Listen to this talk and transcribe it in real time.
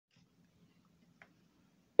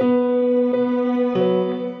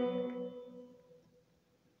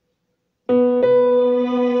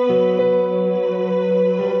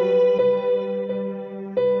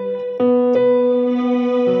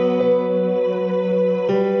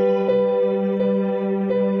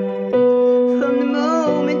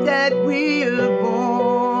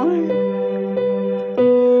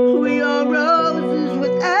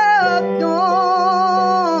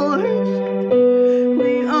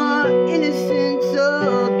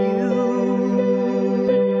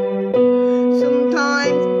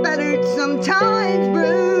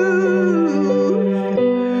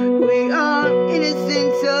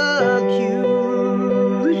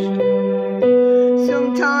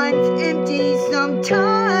sometimes empty,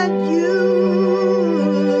 sometimes used.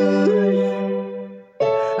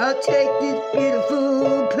 I'll take this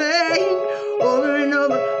beautiful pain over and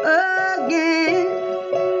over again,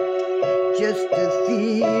 just to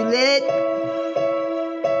feel it.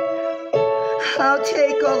 I'll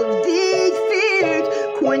take all of these fears,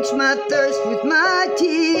 quench my thirst with my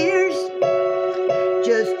tears,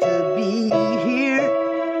 just to be here,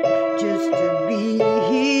 just to be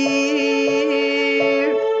here.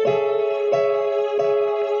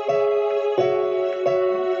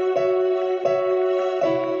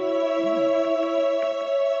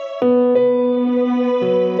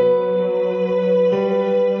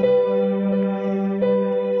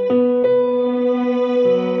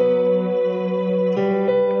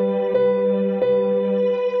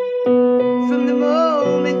 From the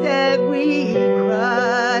moment that we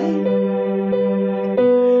cry,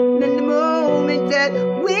 then the moment that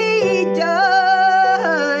we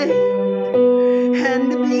die,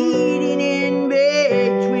 and the bleeding in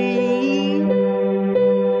between,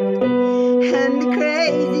 and the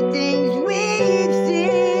crazy things we've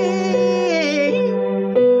seen,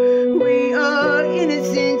 we are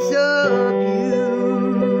innocents abused,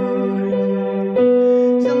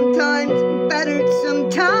 sometimes battered,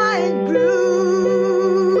 sometimes bruised.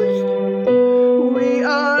 We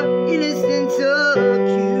are innocents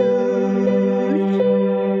accused,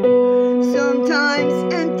 sometimes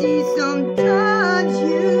empty, sometimes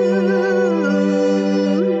used.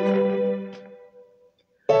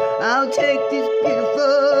 I'll take this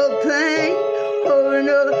beautiful pain over and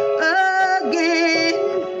over again,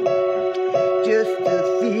 just to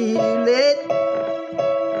feel it.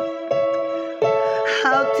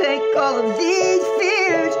 I'll take all of these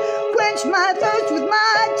fears, quench my thirst with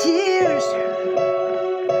my tears,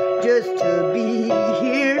 just to be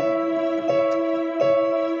here.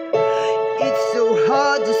 It's so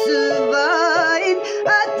hard to survive